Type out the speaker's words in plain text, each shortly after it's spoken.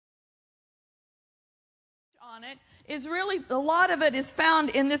on it is really, a lot of it is found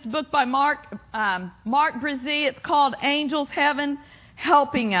in this book by Mark Brazee. It's called Angels, Heaven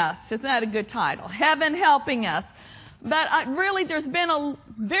Helping Us. Isn't that a good title? Heaven Helping Us. But really, there's been a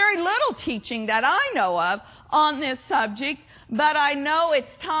very little teaching that I know of on this subject, but I know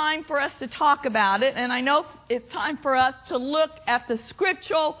it's time for us to talk about it, and I know it's time for us to look at the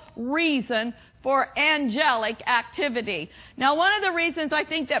scriptural reason for angelic activity. Now, one of the reasons I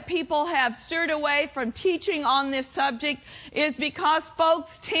think that people have steered away from teaching on this subject is because folks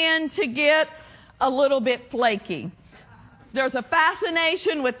tend to get a little bit flaky. There's a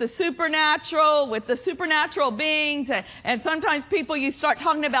fascination with the supernatural beings, and sometimes you start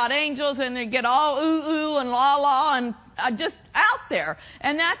talking about angels and they get all ooh and la and just out there.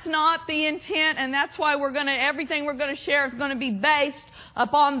 And that's not the intent, and that's why everything we're going to share is going to be based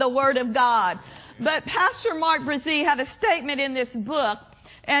upon the Word of God. But Pastor Mark Brazee had a statement in this book,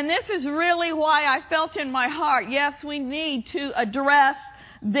 and this is really why I felt in my heart, yes, we need to address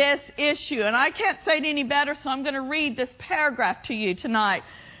this issue. And I can't say it any better, so I'm going to read this paragraph to you tonight.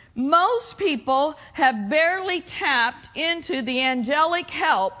 Most people have barely tapped into the angelic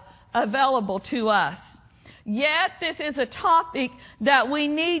help available to us. Yet this is a topic that we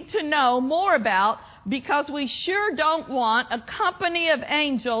need to know more about, because we sure don't want a company of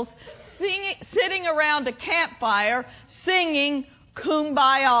angels sitting around a campfire singing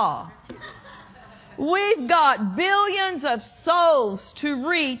Kumbaya. We've got billions of souls to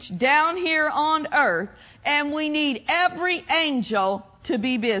reach down here on earth, and we need every angel to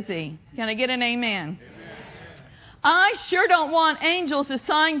be busy. Can I get an amen? I sure don't want angels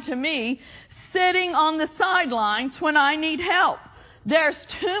assigned to me sitting on the sidelines when I need help. There's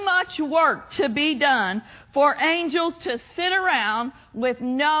too much work to be done for angels to sit around with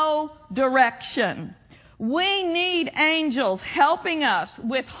no direction. We need angels helping us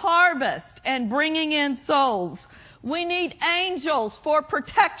with harvest and bringing in souls. We need angels for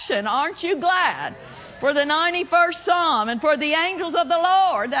protection. Aren't you glad? For the 91st Psalm and for the angels of the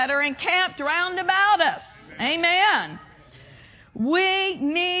Lord that are encamped round about us. Amen. We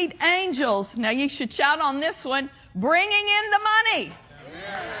need angels. Now you should shout on this one, bringing in the money.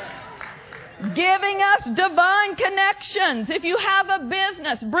 Giving us divine connections. If you have a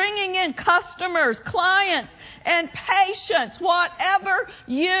business, bringing in customers, clients, and patients, whatever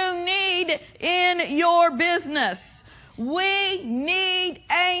you need in your business. We need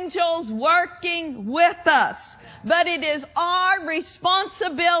angels working with us. But it is our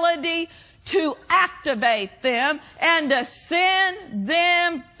responsibility to activate them and to send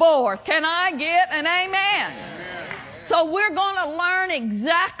them forth. Can I get an amen? So we're going to learn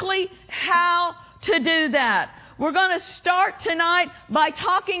exactly how to do that. We're going to start tonight by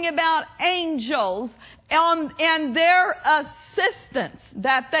talking about angels and their assistance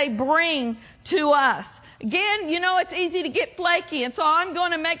that they bring to us. Again, it's easy to get flaky, and so I'm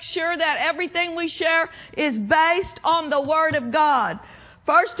going to make sure that everything we share is based on the Word of God.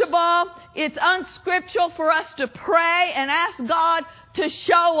 First of all, it's unscriptural for us to pray and ask God to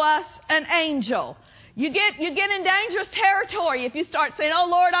show us an angel. You get in dangerous territory if you start saying, oh,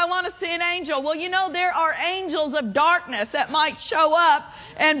 Lord, I want to see an angel. Well, there are angels of darkness that might show up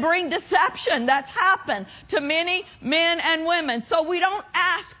and bring deception. That's happened to many men and women. So we don't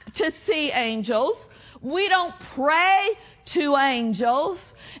ask to see angels. We don't pray to angels.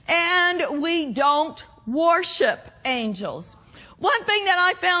 And we don't worship angels. One thing that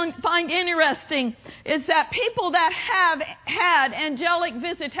I find interesting is that people that have had angelic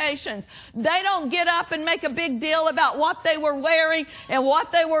visitations, they don't get up and make a big deal about what they were wearing and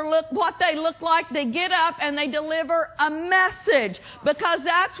what they look like. They get up and they deliver a message, because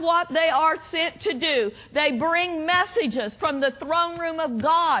that's what they are sent to do. They bring messages from the throne room of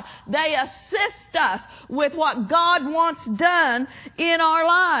God. They assist us with what God wants done in our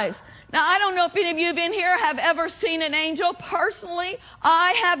lives. Now, I don't know if any of you in here have ever seen an angel. Personally,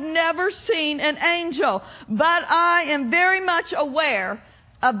 I have never seen an angel, but I am very much aware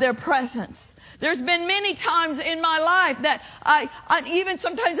of their presence. There's been many times in my life that I even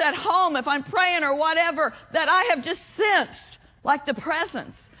sometimes at home, if I'm praying or whatever, that I have just sensed like the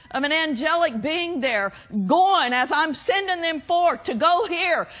presence of an angelic being there, going as I'm sending them forth to go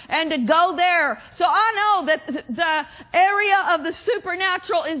here and to go there. So I know that the area of the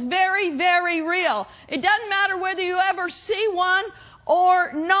supernatural is very, very real. It doesn't matter whether you ever see one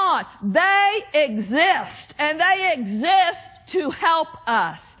or not. They exist, and they exist to help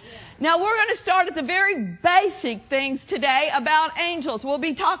us. Now, we're going to start at the very basic things today about angels. We'll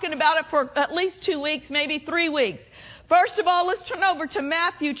be talking about it for at least 2 weeks, maybe 3 weeks. First of all, let's turn over to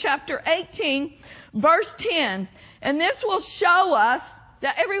Matthew chapter 18, verse 10. And this will show us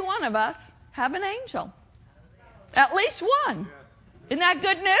that every one of us have an angel. At least one. Isn't that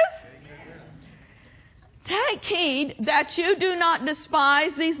good news? Take heed that you do not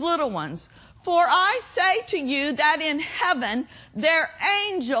despise these little ones. For I say to you that in heaven their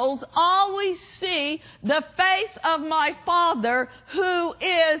angels always see the face of my Father who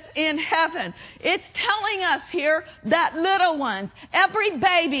is in heaven. It's telling us here that little ones, every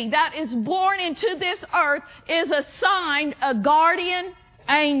baby that is born into this earth is assigned a guardian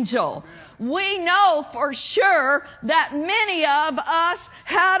angel. We know for sure that many of us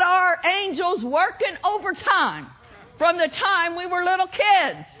had our angels working overtime from the time we were little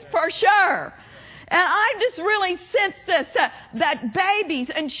kids, for sure. And I just really sense this, that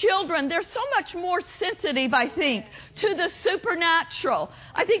babies and children, they're so much more sensitive, I think, to the supernatural.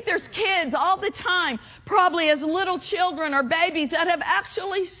 I think there's kids all the time, probably as little children or babies, that have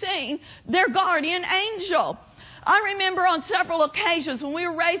actually seen their guardian angel. I remember on several occasions when we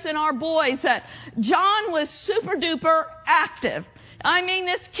were raising our boys that John was super duper active. I mean,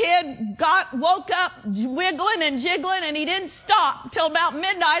 this kid woke up wiggling and jiggling, and he didn't stop till about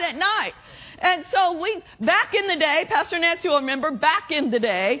midnight at night. And so back in the day, Pastor Nancy will remember, back in the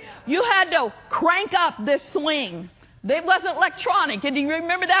day, you had to crank up this swing. It wasn't electronic. And do you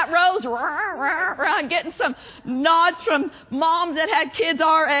remember that, Rose? Getting some nods from moms that had kids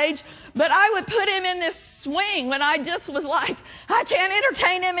our age. But I would put him in this swing when I just was like, I can't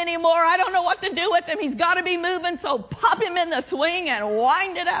entertain him anymore. I don't know what to do with him. He's got to be moving, so pop him in the swing and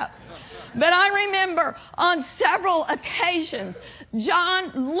wind it up. But I remember on several occasions,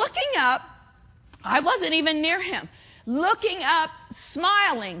 John looking up, I wasn't even near him, looking up,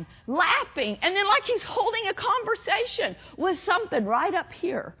 smiling, laughing, and then like he's holding a conversation with something right up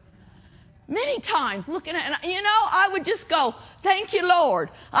here. Many times looking at, I would just go, thank you, Lord.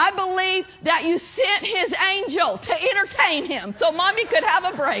 I believe that you sent his angel to entertain him so Mommy could have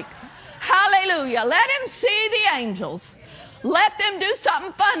a break. Hallelujah. Let him see the angels. Let them do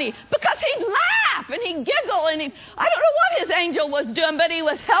something funny, because he'd laugh and he'd giggle and I don't know what his angel was doing, but he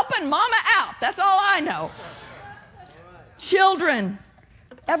was helping Mama out. That's all I know. Children,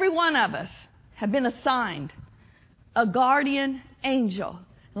 every one of us have been assigned a guardian angel.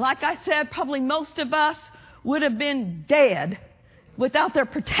 Like I said, probably most of us would have been dead without their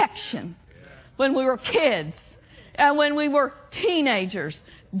protection when we were kids and when we were teenagers.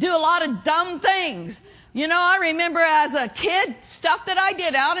 Do a lot of dumb things. I remember as a kid, stuff that I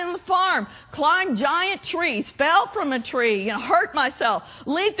did out in the farm. Climbed giant trees, fell from a tree, hurt myself.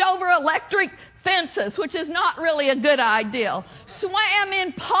 Leaped over electric fences, which is not really a good idea. Swam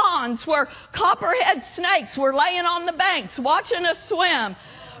in ponds where copperhead snakes were laying on the banks watching us swim.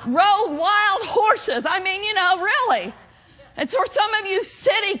 Rode wild horses. Really. And for some of you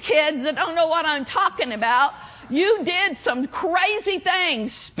city kids that don't know what I'm talking about, you did some crazy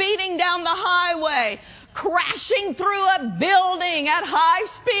things, speeding down the highway, crashing through a building at high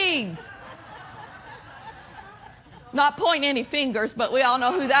speeds. Not pointing any fingers, but we all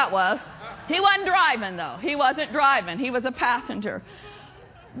know who that was. He wasn't driving, though. He wasn't driving. He was a passenger.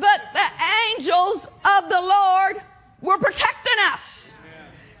 But the angels of the Lord were protecting us.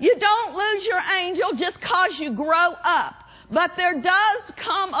 You don't lose your angel just because you grow up. But there does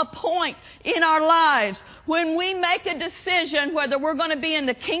come a point in our lives when we make a decision whether we're going to be in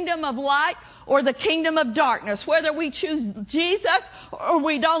the kingdom of light or the kingdom of darkness, whether we choose Jesus or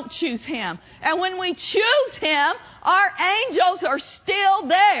we don't choose him. And when we choose him, our angels are still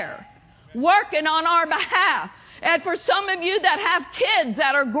there working on our behalf. And for some of you that have kids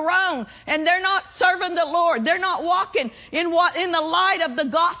that are grown and they're not serving the Lord, they're not walking in the light of the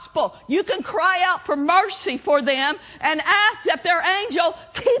gospel, you can cry out for mercy for them and ask that their angel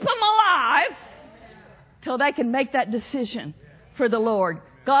keep them alive till they can make that decision for the Lord.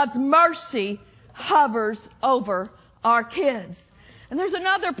 God's mercy hovers over our kids. And there's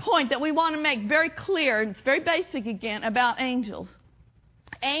another point that we want to make very clear, and it's very basic again, about angels.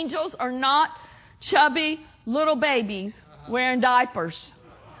 Angels are not chubby little babies wearing diapers.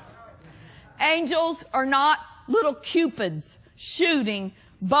 Angels are not little cupids shooting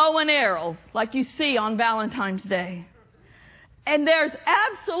bow and arrows like you see on Valentine's Day. And there's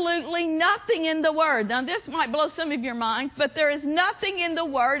absolutely nothing in the Word. Now, this might blow some of your minds, but there is nothing in the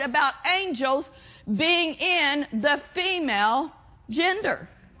Word about angels being in the female gender.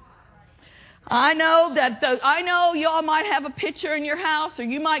 I know y'all might have a picture in your house, or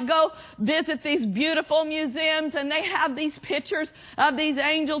you might go visit these beautiful museums and they have these pictures of these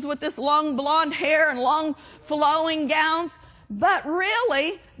angels with this long blonde hair and long flowing gowns. But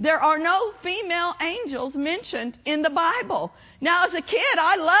really, there are no female angels mentioned in the Bible. Now, as a kid,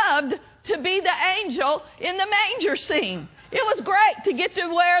 I loved to be the angel in the manger scene. It was great to get to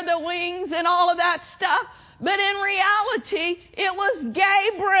wear the wings and all of that stuff. But in reality, it was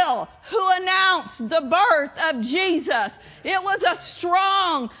Gabriel who announced the birth of Jesus. It was a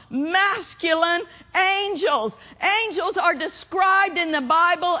strong, masculine angel. Angels are described in the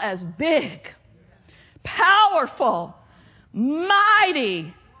Bible as big, powerful,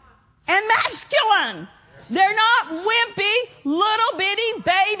 mighty, and masculine. They're not wimpy, little bitty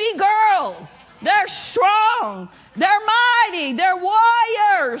baby girls. They're strong. They're mighty. They're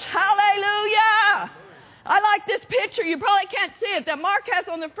warriors. Hallelujah. I like this picture. You probably can't see it that Mark has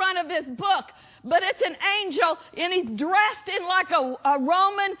on the front of his book. But it's an angel, and he's dressed in like a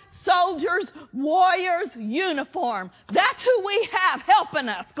Roman soldier's, warrior's uniform. That's who we have helping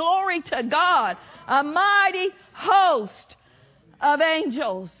us. Glory to God. A mighty host of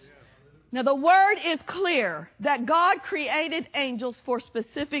angels. Now, the word is clear that God created angels for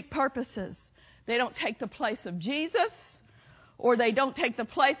specific purposes. They don't take the place of Jesus, or they don't take the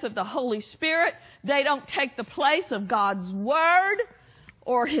place of the Holy Spirit. They don't take the place of God's Word,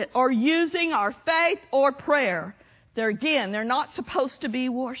 or using our faith or prayer. They're not supposed to be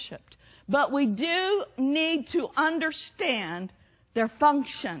worshipped. But we do need to understand their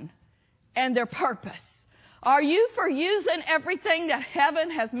function and their purpose. Are you for using everything that heaven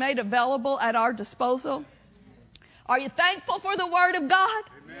has made available at our disposal? Are you thankful for the Word of God?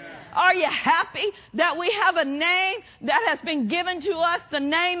 Amen. Are you happy that we have a name that has been given to us, the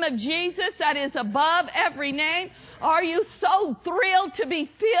name of Jesus that is above every name? Are you so thrilled to be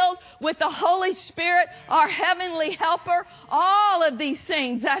filled with the Holy Spirit, our heavenly helper? All of these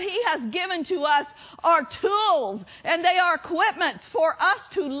things that He has given to us are tools, and they are equipments for us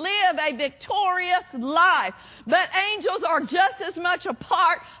to live a victorious life. But angels are just as much a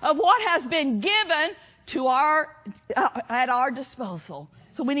part of what has been given to at our disposal.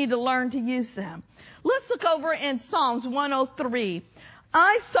 So we need to learn to use them. Let's look over in Psalms 103.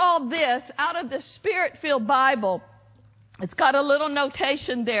 I saw this out of the Spirit-filled Bible. It's got a little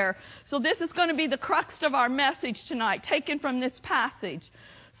notation there. So this is going to be the crux of our message tonight, taken from this passage.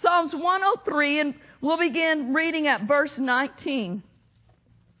 Psalms 103, and we'll begin reading at verse 19.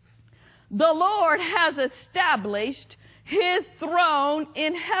 The Lord has established His throne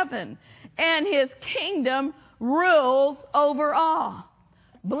in heaven, and His kingdom rules over all.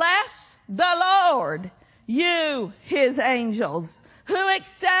 Bless the Lord, you His angels, who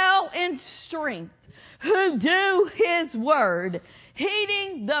excel in strength, who do His word,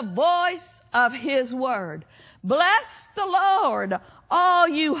 heeding the voice of His word. Bless the Lord, all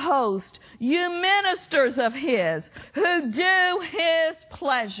you hosts, you ministers of His, who do His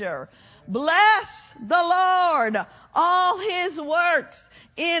pleasure. Bless the Lord, all His works,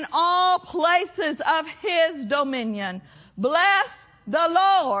 in all places of His dominion. Bless the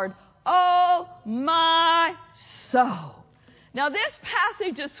Lord, O my soul. Now, this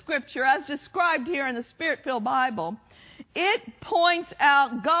passage of Scripture, as described here in the Spirit-filled Bible, it points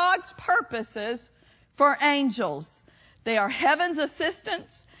out God's purposes for angels. They are heaven's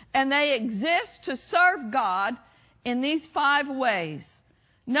assistants, and they exist to serve God in these 5 ways.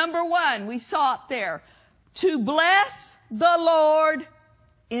 Number 1, we saw it there, to bless the Lord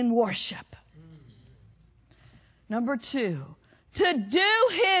in worship. Number 2, to do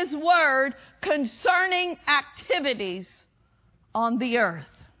His word concerning activities on the earth.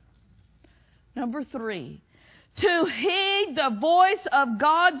 Number 3, to heed the voice of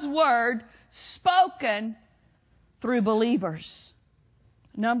God's word spoken through believers.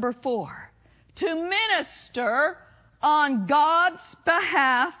 Number 4, to minister on God's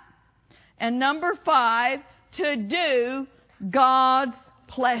behalf. And number 5, to do God's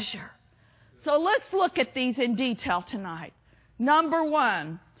pleasure. So let's look at these in detail tonight. Number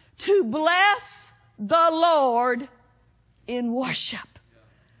 1, to bless the Lord in worship.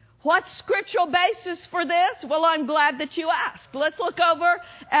 What's scriptural basis for this? Well, I'm glad that you asked. Let's look over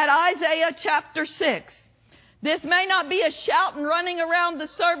at Isaiah chapter 6. This may not be a shout and running around the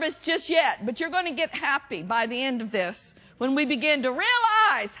service just yet, but you're going to get happy by the end of this when we begin to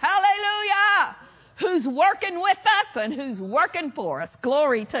realize, hallelujah, who's working with us and who's working for us.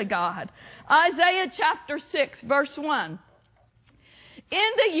 Glory to God. Isaiah chapter 6, verse 1.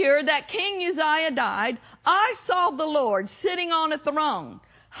 In the year that King Uzziah died, I saw the Lord sitting on a throne,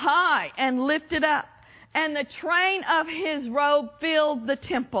 high and lifted up, and the train of His robe filled the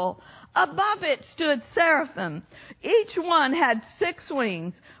temple. Above it stood seraphim. Each one had 6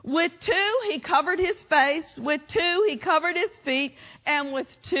 wings. With 2 He covered His face, with 2 He covered His feet, and with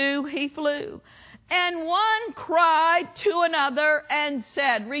 2 He flew. And one cried to another and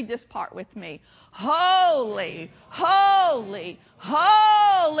said, read this part with me, Holy, holy,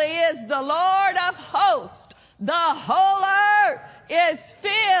 holy is the Lord of hosts. The whole earth is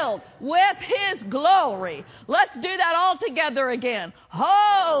filled with His glory. Let's do that all together again.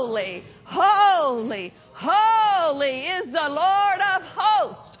 Holy, holy, holy is the Lord of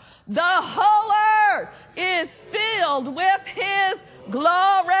hosts. The whole earth is filled with His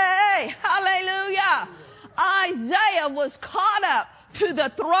glory. Hallelujah. Isaiah was caught up to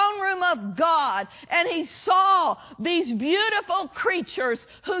the throne room of God, and he saw these beautiful creatures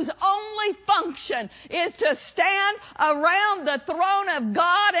whose only function is to stand around the throne of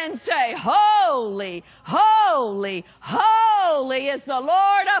God and say, holy, holy, holy is the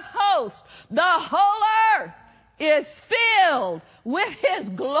Lord of hosts. The whole earth is filled with His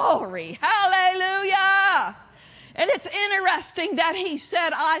glory. Hallelujah. And it's interesting that he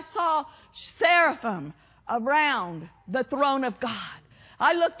said, I saw seraphim around the throne of God.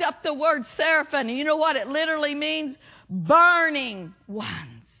 I looked up the word seraphim, and you know what it literally means? Burning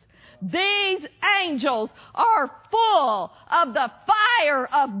ones. These angels are full of the fire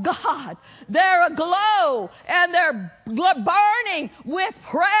of God. They're aglow and they're burning with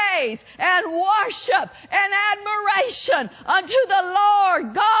praise and worship and admiration unto the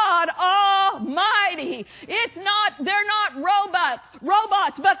Lord God Almighty. They're not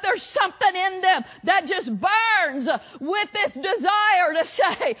robots, but there's something in them that just burns with this desire to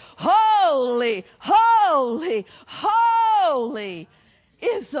say, holy, holy, holy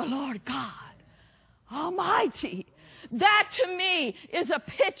is the Lord God Almighty. That to me is a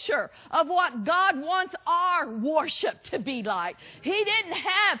picture of what God wants our worship to be like. He didn't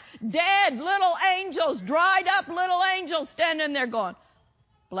have dead little angels, dried up little angels standing there going,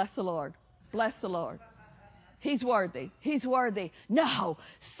 bless the Lord, bless the Lord. He's worthy. He's worthy. No.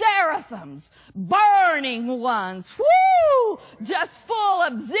 Seraphims, burning ones, woo! Just full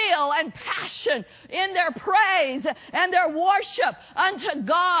of zeal and passion in their praise and their worship unto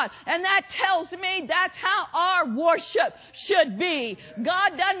God. And that tells me that's how our worship should be.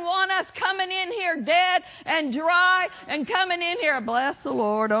 God doesn't want us coming in here dead and dry and coming in here, bless the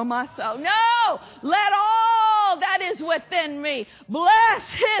Lord, oh my soul. No! Let all that is within me bless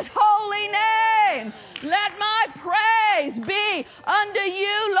His holy name. Let my praise be unto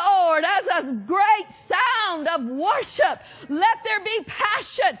you, Lord, as a great sound of worship. Let there be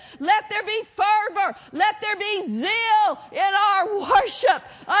passion. Let there be fervor. Let there be zeal in our worship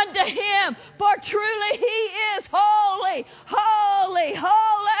unto Him. For truly He is holy, holy,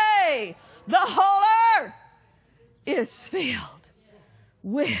 holy. The whole earth is filled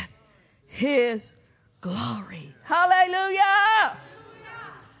with His glory. Hallelujah.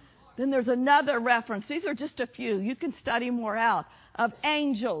 Then there's another reference. These are just a few. You can study more out of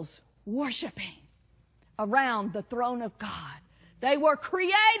angels worshiping around the throne of God. They were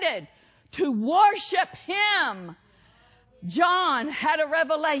created to worship Him. John had a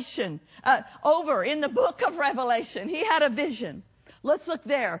revelation over in the book of Revelation. He had a vision. Let's look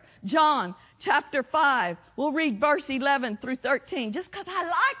there. John chapter 5. We'll read verse 11 through 13 just because I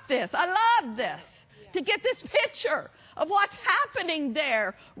like this. I love this. To get this picture of what's happening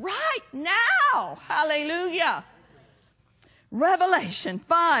there right now. Hallelujah. Revelation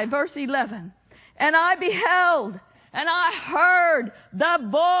 5 verse 11. And I beheld and I heard the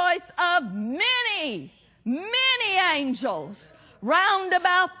voice of many, many angels round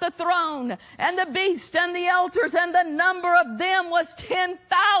about the throne and the beast and the elders, and the number of them was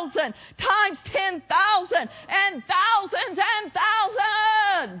 10,000 times 10,000 and thousands and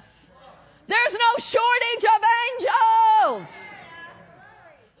thousands. There's no shortage of angels.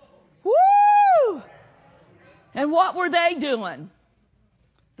 Woo! And what were they doing?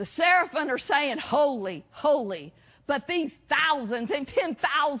 The seraphim are saying, holy, holy. But these thousands and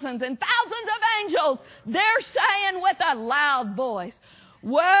 10,000s and thousands of angels, they're saying with a loud voice,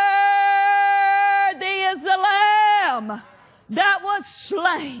 worthy is the Lamb that was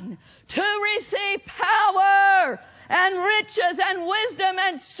slain to receive power and riches and wisdom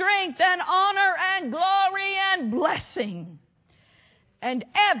and strength and honor and glory and blessing. And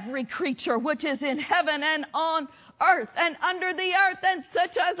every creature which is in heaven and on earth and under the earth and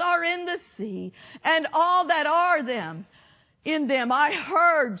such as are in the sea and all that are them in them, I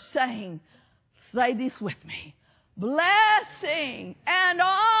heard saying, say this with me, blessing and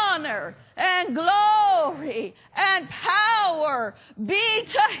honor and glory and power be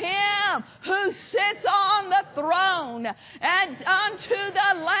to Him who sits on the throne and unto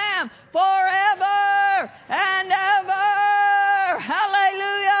the Lamb forever and ever.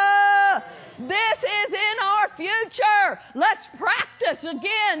 Hallelujah. This is in our future. Let's practice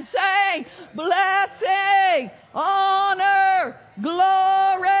again saying, blessing, honor,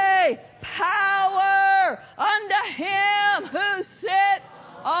 glory, power unto Him who sits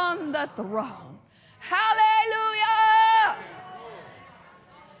on the throne. Hallelujah!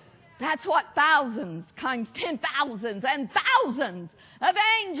 That's what thousands times 10,000s and thousands of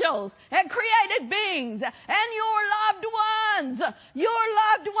angels and created beings and your loved ones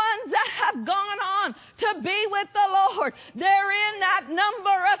that have gone on to be with the Lord. They're in that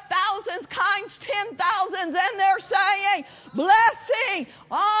number of thousands times 10,000s, and they're saying, blessing,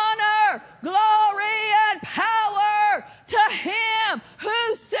 honor, glory, and power to Him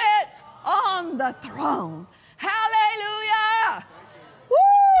who sits on the throne. Hallelujah!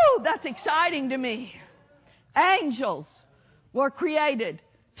 Woo! That's exciting to me. Angels were created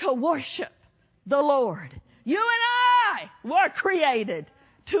to worship the Lord. You and I were created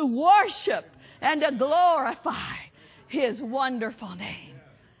to worship and to glorify His wonderful name.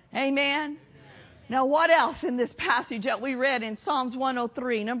 Amen? Now, what else in this passage that we read in Psalms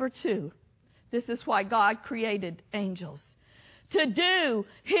 103, number 2? This is why God created angels. To do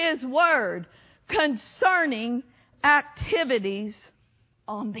His word concerning activities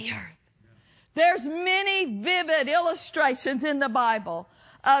on the earth. There's many vivid illustrations in the Bible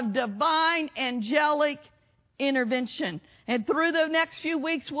of divine angelic intervention. And through the next few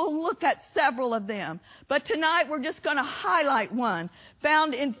weeks, we'll look at several of them. But tonight, we're just going to highlight one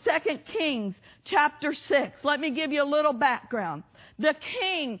found in 2 Kings chapter 6. Let me give you a little background. The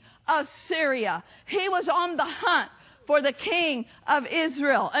king of Syria, he was on the hunt for the king of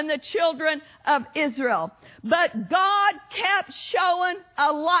Israel and the children of Israel. But God kept showing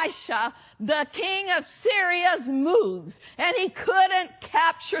Elisha the king of Syria's moves, and he couldn't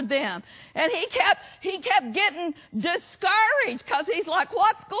capture them. And he kept getting discouraged because he's like,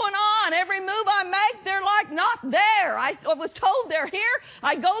 what's going on? Every move I make, they're like not there. I was told they're here.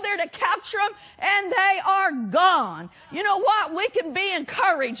 I go there to capture them, and they are gone. You know what? We can be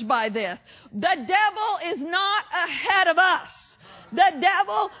encouraged by this. The devil is not ahead of us. The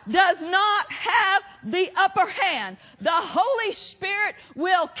devil does not have the upper hand. The Holy Spirit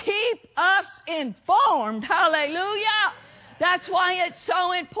will keep us informed. Hallelujah. That's why it's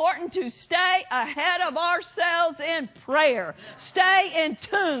so important to stay ahead of ourselves in prayer. Stay in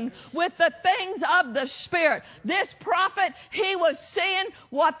tune with the things of the Spirit. This prophet, he was seeing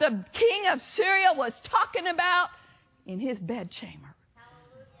what the king of Syria was talking about in his bedchamber.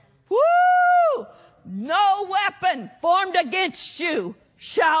 Woo! No weapon formed against you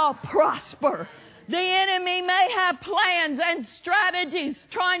shall prosper. The enemy may have plans and strategies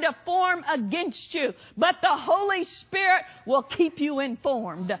trying to form against you, but the Holy Spirit will keep you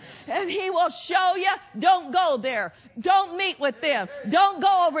informed. And He will show you, don't go there. Don't meet with them. Don't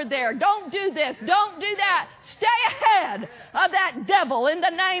go over there. Don't do this. Don't do that. Stay ahead of that devil in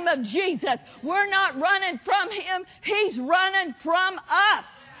the name of Jesus. We're not running from him. He's running from us.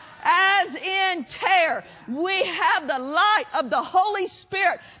 As in terror, we have the light of the Holy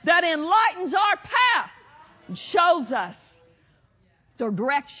Spirit that enlightens our path and shows us the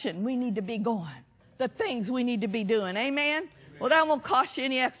direction we need to be going, the things we need to be doing. Amen? Well, that won't cost you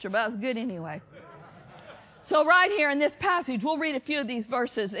any extra, but that's good anyway. So right here in this passage, we'll read a few of these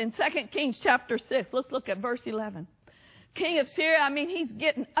verses in 2 Kings chapter 6. Let's look at verse 11. King of Syria, he's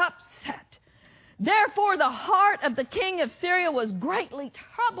getting upset. Therefore, the heart of the king of Syria was greatly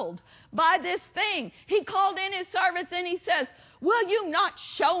troubled by this thing. He called in his servants and he says, will you not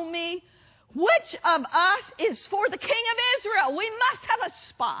show me which of us is for the king of Israel? We must have a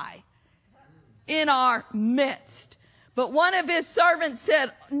spy in our midst. But one of his servants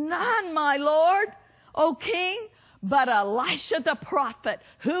said, none, my lord, O king, but Elisha the prophet,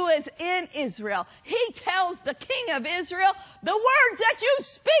 who is in Israel. He tells the king of Israel the words that you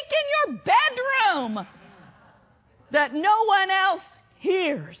speak in your bedroom that no one else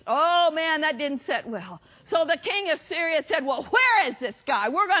hears. Oh man, that didn't sit well. So the king of Syria said, well, where is this guy?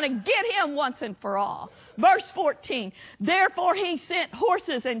 We're going to get him once and for all. Verse 14, therefore he sent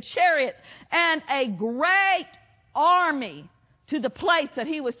horses and chariots and a great army to the place that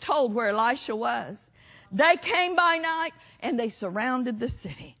he was told where Elisha was. They came by night and they surrounded the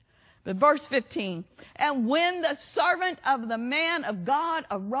city. But verse 15, and when the servant of the man of God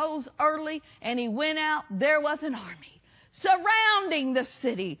arose early and he went out, there was an army surrounding the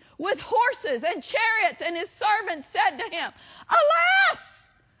city with horses and chariots. And his servant said to him, alas,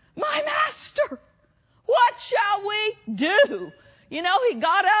 my master, what shall we do? You know, he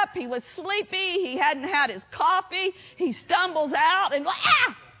got up, he was sleepy, he hadn't had his coffee, he stumbles out and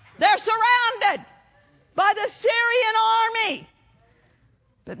they're surrounded by the Syrian army.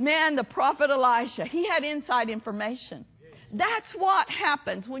 But man, the prophet Elisha, he had inside information. That's what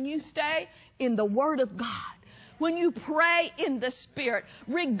happens when you stay in the Word of God. When you pray in the Spirit,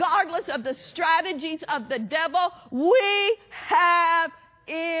 regardless of the strategies of the devil, we have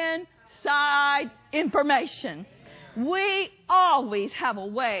inside information. We always have a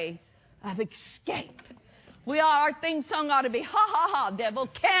way of escape. Our theme song ought to be, ha, ha, ha, devil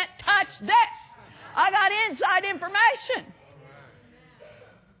can't touch this. I got inside information.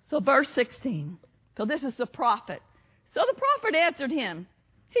 So verse 16. So this is the prophet. So the prophet answered him.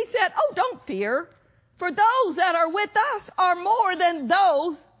 He said, oh, don't fear, for those that are with us are more than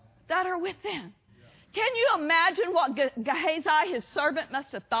those that are with them. Can you imagine what Gehazi, his servant,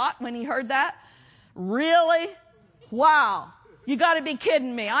 must have thought when he heard that? Really? Wow. You got to be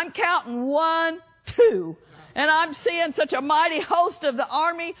kidding me. I'm counting 1, 2. And I'm seeing such a mighty host of the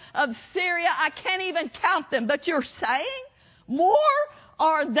army of Syria. I can't even count them. But you're saying more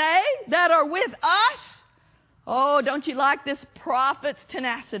are they that are with us? Oh, don't you like this prophet's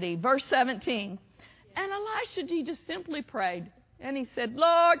tenacity? Verse 17. And Elisha just simply prayed. And he said,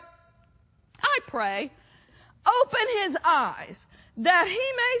 Lord, I pray, open his eyes that he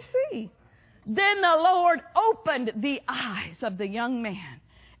may see. Then the Lord opened the eyes of the young man,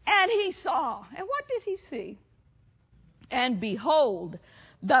 and he saw. And what did he see? And behold,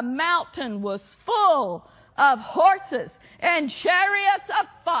 the mountain was full of horses and chariots of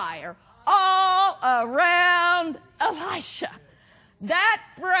fire all around Elisha. That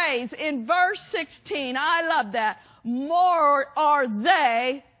phrase in verse 16, I love that. More are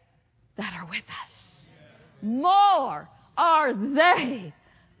they that are with us. More are they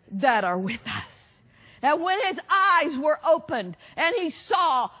that are with us. And when his eyes were opened and he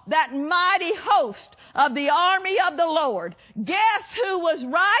saw that mighty host of the army of the Lord, guess who was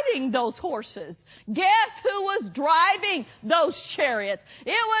riding those horses? Guess who was driving those chariots? It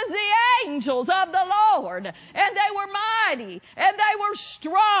was the angels of the Lord. And they were mighty, and they were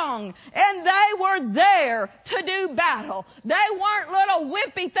strong, and they were there to do battle. They weren't little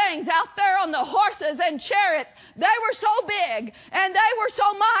wimpy things out there on the horses and chariots. They were so big, and they were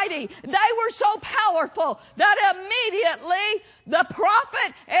so mighty, they were so powerful, that immediately the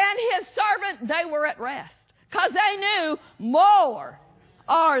prophet and his servant, they were at rest. Because they knew more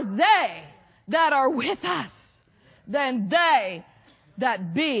are they that are with us than they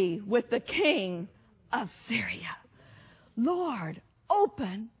that be with the king of Syria. Lord,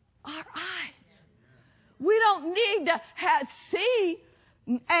 open our eyes. We don't need to see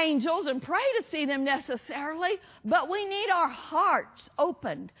angels and pray to see them necessarily, but we need our hearts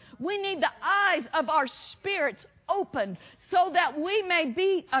opened. We need the eyes of our spirits opened so that we may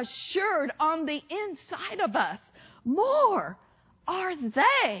be assured on the inside of us. More are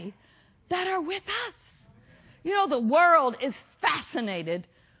they that are with us. You know, the world is fascinated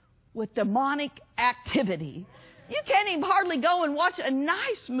with demonic activity. You can't even hardly go and watch a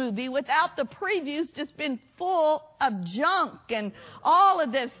nice movie without the previews just been full of junk and all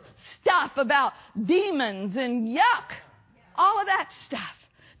of this stuff about demons and yuck. All of that stuff.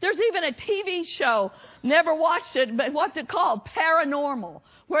 There's even a TV show, never watched it, but what's it called? Paranormal,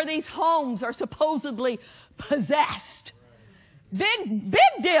 where these homes are supposedly possessed. Big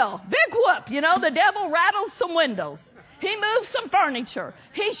deal. Big whoop. You know, the devil rattles some windows. He moves some furniture.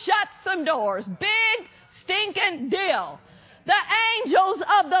 He shuts some doors. Big stinking deal. The angels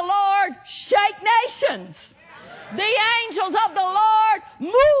of the Lord shake nations. The angels of the Lord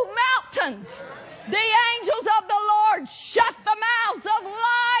move mountains. The angels of the Lord shut the mouths of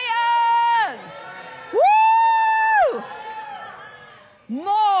lions. Woo!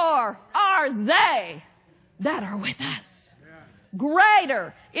 More are they that are with us.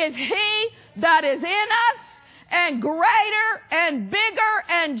 Greater is he that is in us, and greater and bigger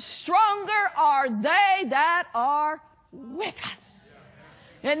and stronger are they that are with us.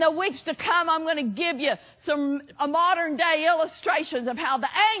 In the weeks to come, I'm going to give you some modern day illustrations of how the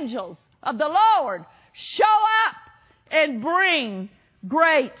angels of the Lord show up and bring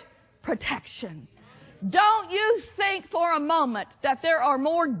great protection. Don't you think for a moment that there are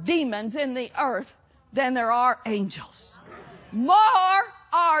more demons in the earth than there are angels. More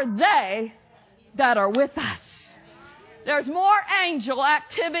are they that are with us. There's more angel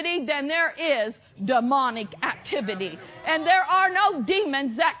activity than there is demonic activity. And there are no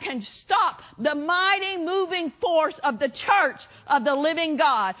demons that can stop the mighty moving force of the church of the living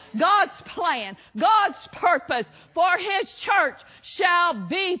God. God's plan, God's purpose for His church shall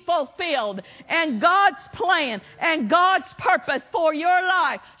be fulfilled. And God's plan and God's purpose for your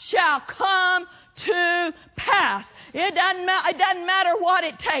life shall come to pass. It doesn't matter what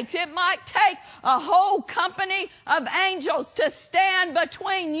it takes. It might take a whole company of angels to stand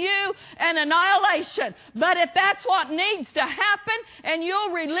between you and annihilation. But if that's what needs to happen, and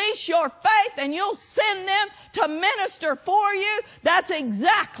you'll release your faith and you'll send them to minister for you, that's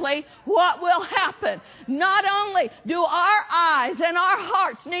exactly what will happen. Not only do our eyes and our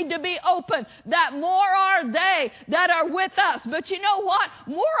hearts need to be open, that more are they that are with us. But you know what?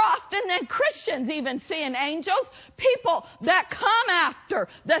 More often than demons even seeing angels. People that come after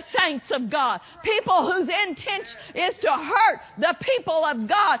the saints of God. People whose intention is to hurt the people of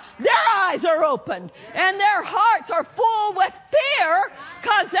God. Their eyes are opened and their hearts are full with fear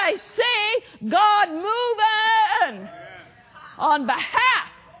because they see God moving on behalf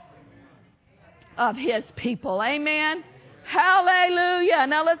of His people. Amen. Hallelujah.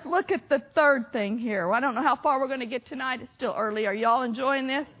 Now let's look at the third thing here. Well, I don't know how far we're going to get tonight. It's still early. Are y'all enjoying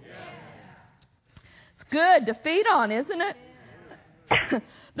this? It's good to feed on, isn't it?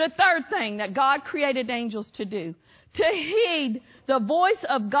 The third thing that God created angels to do, to heed the voice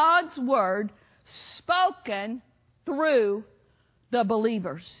of God's word spoken through the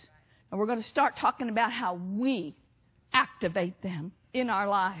believers. And we're going to start talking about how we activate them in our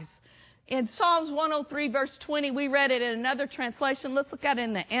lives. In Psalms 103, verse 20, we read it in another translation. Let's look at it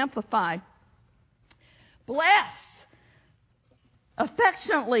in the Amplified. Bless,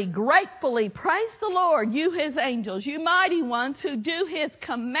 affectionately, gratefully praise the Lord, you His angels, you mighty ones who do His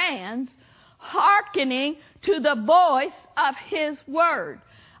commands, hearkening to the voice of His word.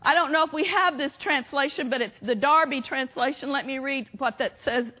 I don't know if we have this translation, but it's the Darby translation. Let me read what that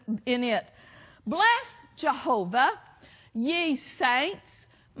says in it. Bless Jehovah, ye saints,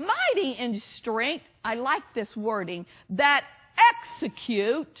 mighty in strength, I like this wording, that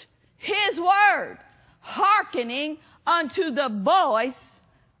execute His word, hearkening unto the voice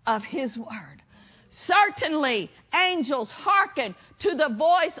of His word. Certainly, angels hearken to the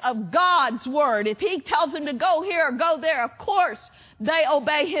voice of God's word. If He tells them to go here or go there, of course, they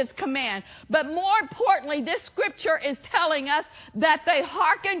obey His command. But more importantly, this scripture is telling us that they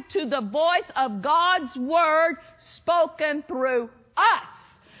hearken to the voice of God's word spoken through us.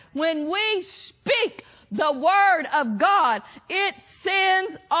 When we speak the word of God, it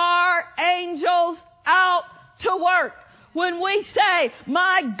sends our angels out to work. When we say,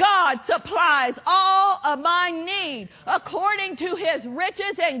 my God supplies all of my need according to His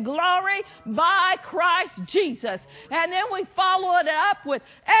riches and glory by Christ Jesus. And then we follow it up with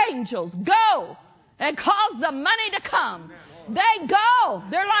angels, go and cause the money to come. They go.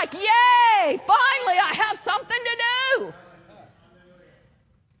 They're like, yay, finally I have something to do.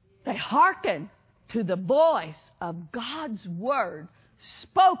 They hearken to the voice of God's word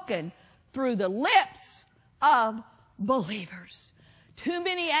spoken through the lips of believers. Too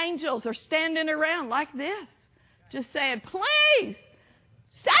many angels are standing around like this, just saying, please,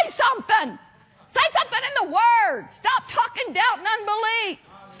 say something. Say something in the word. Stop talking doubt and unbelief.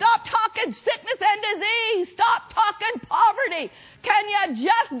 Stop talking sickness and disease. Stop talking poverty. Can you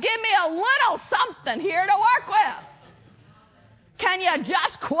just give me a little something here to work with? Can you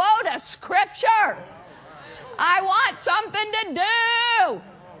just quote a scripture? I want something to do.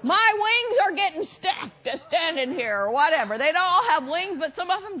 My wings are getting stacked to standing here or whatever. They don't all have wings, but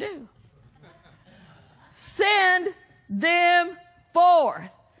some of them do. Send them forth.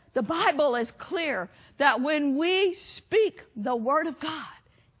 The Bible is clear that when we speak the word of God,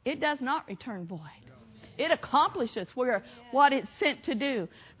 it does not return void. It accomplishes what it's sent to do.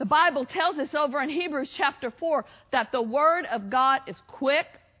 The Bible tells us over in Hebrews chapter 4 that the word of God is quick,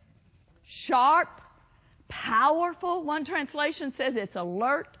 sharp, powerful. One translation says it's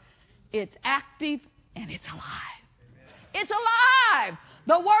alert, it's active, and it's alive. It's alive.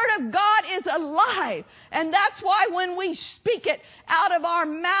 The Word of God is alive. And that's why when we speak it out of our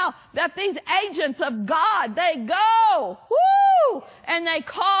mouth, that these agents of God, they go, whoo, and they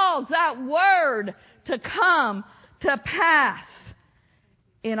cause that Word to come to pass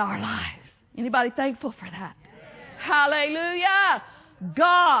in our lives. Anybody thankful for that? Hallelujah.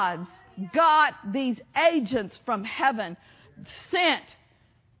 God's got these agents from heaven sent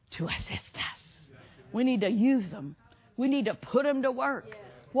to assist us. We need to use them. We need to put them to work.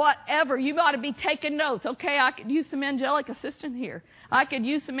 Whatever. You ought to be taking notes. Okay, I could use some angelic assistance here. I could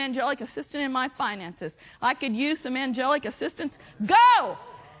use some angelic assistance in my finances. I could use some angelic assistance. Go!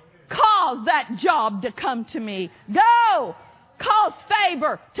 Cause that job to come to me. Go! Cause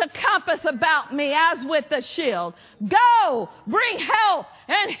favor to compass about me as with a shield. Go! Bring health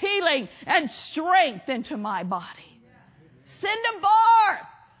and healing and strength into my body. Send them forth.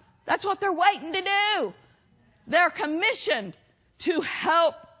 That's what they're waiting to do. They're commissioned to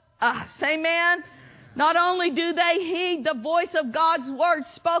help us. Amen? Not only do they heed the voice of God's word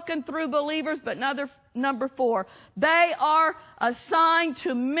spoken through believers, but number 4, they are assigned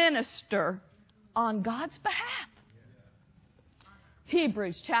to minister on God's behalf.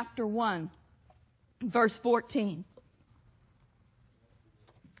 Hebrews chapter 1, verse 14.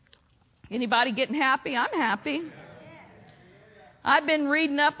 Anybody getting happy? I'm happy. I've been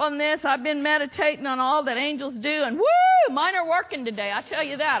reading up on this. I've been meditating on all that angels do. And woo, mine are working today. I tell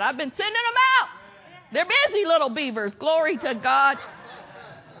you that. I've been sending them out. They're busy little beavers. Glory to God.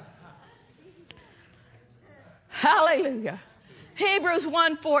 Hallelujah. Hebrews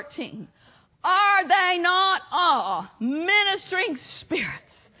 1:14. Are they not all ministering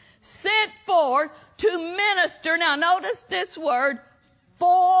spirits sent forth to minister? Now notice this word,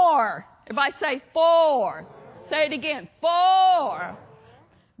 for. Everybody say for. Say it again. For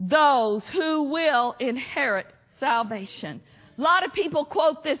those who will inherit salvation. A lot of people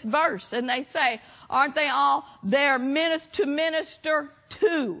quote this verse and they say, aren't they all there to minister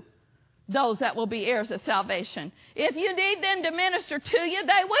to those that will be heirs of salvation? If you need them to minister to you,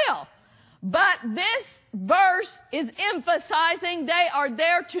 they will. But this verse is emphasizing they are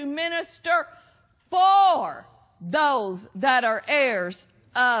there to minister for those that are heirs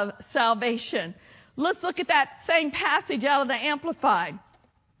of salvation. Let's look at that same passage out of the Amplified.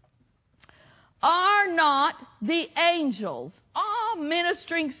 Are not the angels, all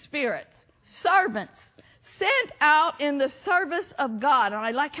ministering spirits, servants, sent out in the service of God? And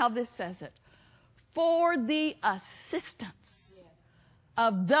I like how this says it. For the assistance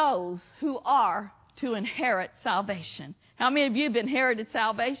of those who are to inherit salvation. How many of you have inherited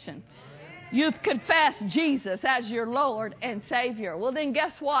salvation? You've confessed Jesus as your Lord and Savior. Well, then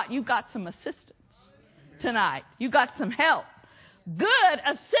guess what? You've got some assistance tonight. You've got some help. Good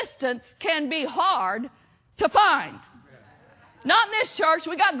assistance can be hard to find. Not in this church.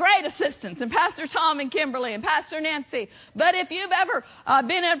 We got great assistants, and Pastor Tom and Kimberly and Pastor Nancy. But if you've ever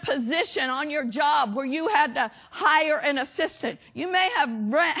been in a position on your job where you had to hire an assistant, you may have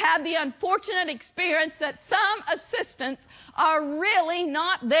had the unfortunate experience that some assistants are really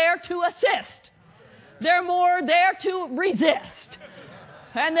not there to assist. They're more there to resist.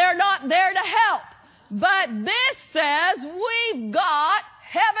 And they're not there to help. But this says we've got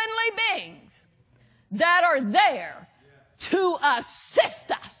heavenly beings that are there to assist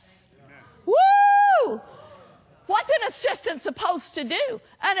us. Woo! What's an assistant supposed to do?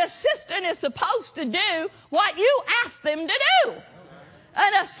 An assistant is supposed to do what you ask them to do.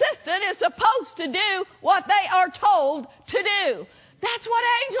 An assistant is supposed to do what they are told to do. That's what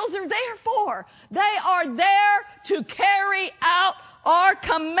angels are there for. They are there to carry out our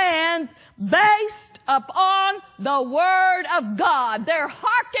commands based upon the Word of God. They're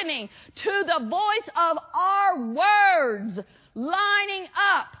hearkening to the voice of our words, lining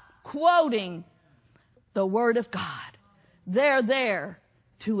up, quoting the Word of God. They're there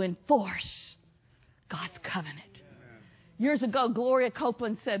to enforce God's covenant. Years ago, Gloria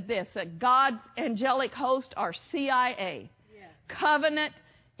Copeland said this, that God's angelic host are CIA, covenant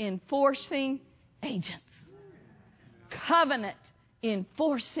enforcing agents. Covenant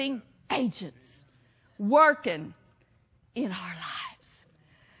enforcing agents working in our lives.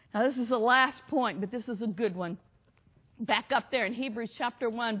 Now, this is the last point, but this is a good one. Back up there in Hebrews chapter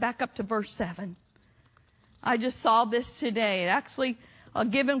 1, back up to verse 7. I just saw this today. Actually, I'll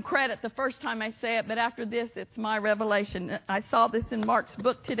give him credit the first time I say it, but after this, it's my revelation. I saw this in Mark's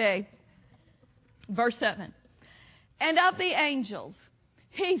book today. Verse 7. And of the angels,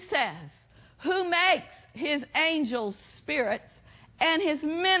 he says, who makes his angels spirits and his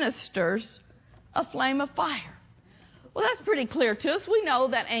ministers a flame of fire. Well, that's pretty clear to us. We know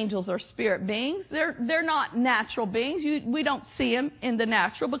that angels are spirit beings. They're not natural beings. We don't see them in the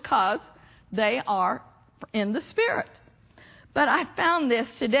natural because they are in the spirit. But I found this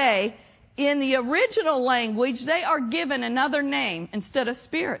today. In the original language, they are given another name instead of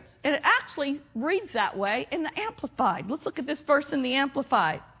spirits. And it actually reads that way in the Amplified. Let's look at this verse in the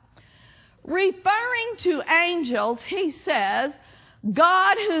Amplified. Referring to angels, he says,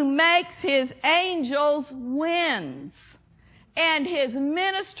 God who makes his angels winds and his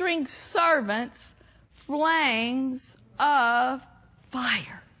ministering servants flames of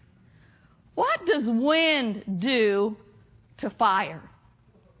fire. What does wind do to fire?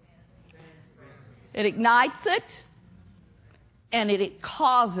 It ignites it and it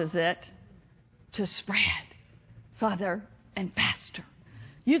causes it to spread further and faster.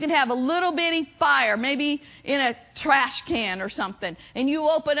 You can have a little bitty fire, maybe in a trash can or something, and you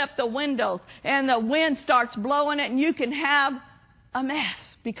open up the windows and the wind starts blowing it, and you can have a mess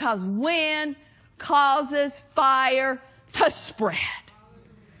because wind causes fire to spread.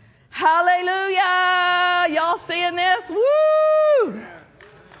 Hallelujah! Y'all seeing this? Woo!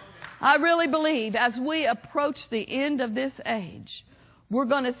 I really believe as we approach the end of this age, we're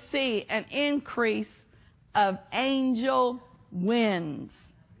going to see an increase of angel winds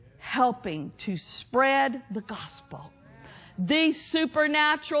helping to spread the gospel. These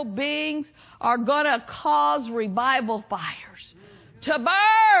supernatural beings are going to cause revival fires to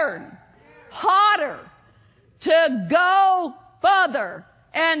burn hotter, to go further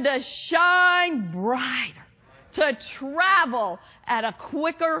and to shine brighter, to travel at a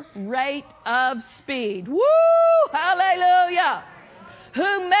quicker rate of speed. Woo! Hallelujah!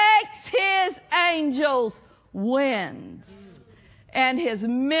 Who makes His angels winds and His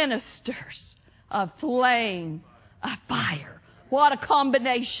ministers a flame of fire. What a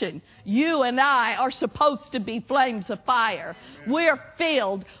combination. You and I are supposed to be flames of fire. We're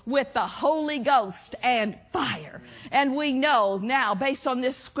filled with the Holy Ghost and fire. And we know now, based on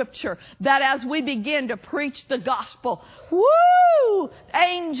this scripture, that as we begin to preach the gospel, woo!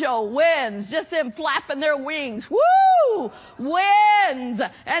 Angel winds, just them flapping their wings, woo! Winds.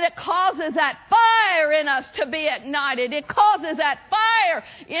 And it causes that fire in us to be ignited. It causes that fire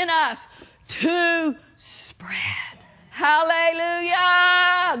in us to spread.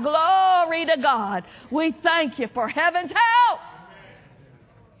 Hallelujah! Glory to God. We thank you for heaven's help.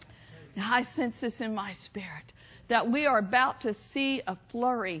 Now I sense this in my spirit, that we are about to see a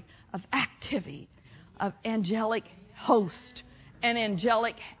flurry of activity, of angelic host and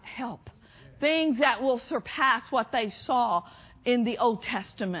angelic help. Things that will surpass what they saw in the Old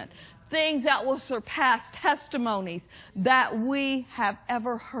Testament. Things that will surpass testimonies that we have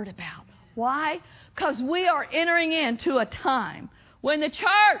ever heard about. Why? Because we are entering into a time when the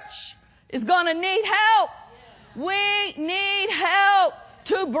church is going to need help. We need help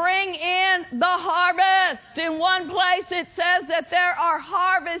to bring in the harvest. In one place it says that there are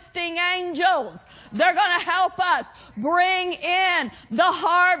harvesting angels. They're going to help us bring in the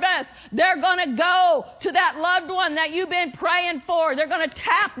harvest. They're going to go to that loved one that you've been praying for. They're going to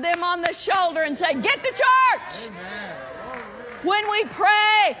tap them on the shoulder and say, "Get to church." Amen. When we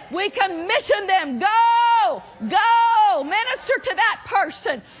pray, we commission them. Go! Go! Minister to that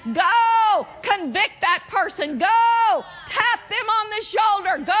person. Go! Convict that person. Go! Tap them on the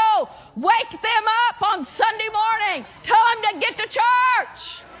shoulder. Go! Wake them up on Sunday morning. Tell them to get to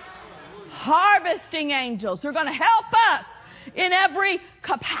church. Harvesting angels. They're going to help us in every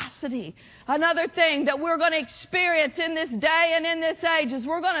capacity. Another thing that we're going to experience in this day and in this age is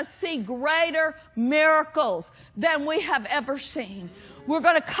we're going to see greater miracles than we have ever seen. We're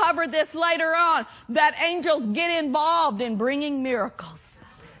going to cover this later on, that angels get involved in bringing miracles.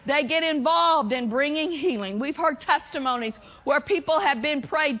 They get involved in bringing healing. We've heard testimonies where people have been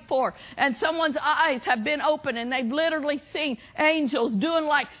prayed for and someone's eyes have been opened and they've literally seen angels doing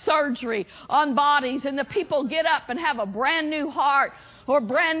like surgery on bodies, and the people get up and have a brand new heart or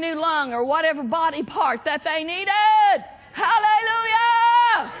brand new lung or whatever body part that they needed.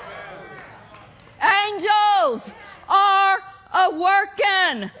 Hallelujah! Angels are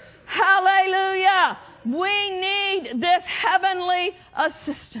a-working. Hallelujah! We need this heavenly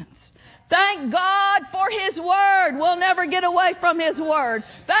assistance. Thank God for His Word. We'll never get away from His Word.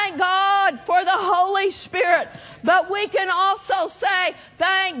 Thank God for the Holy Spirit. But we can also say,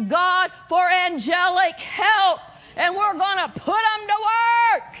 thank God for angelic help. And we're going to put them to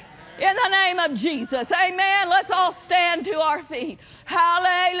work in the name of Jesus. Amen. Let's all stand to our feet.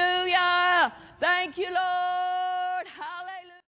 Hallelujah. Thank you, Lord.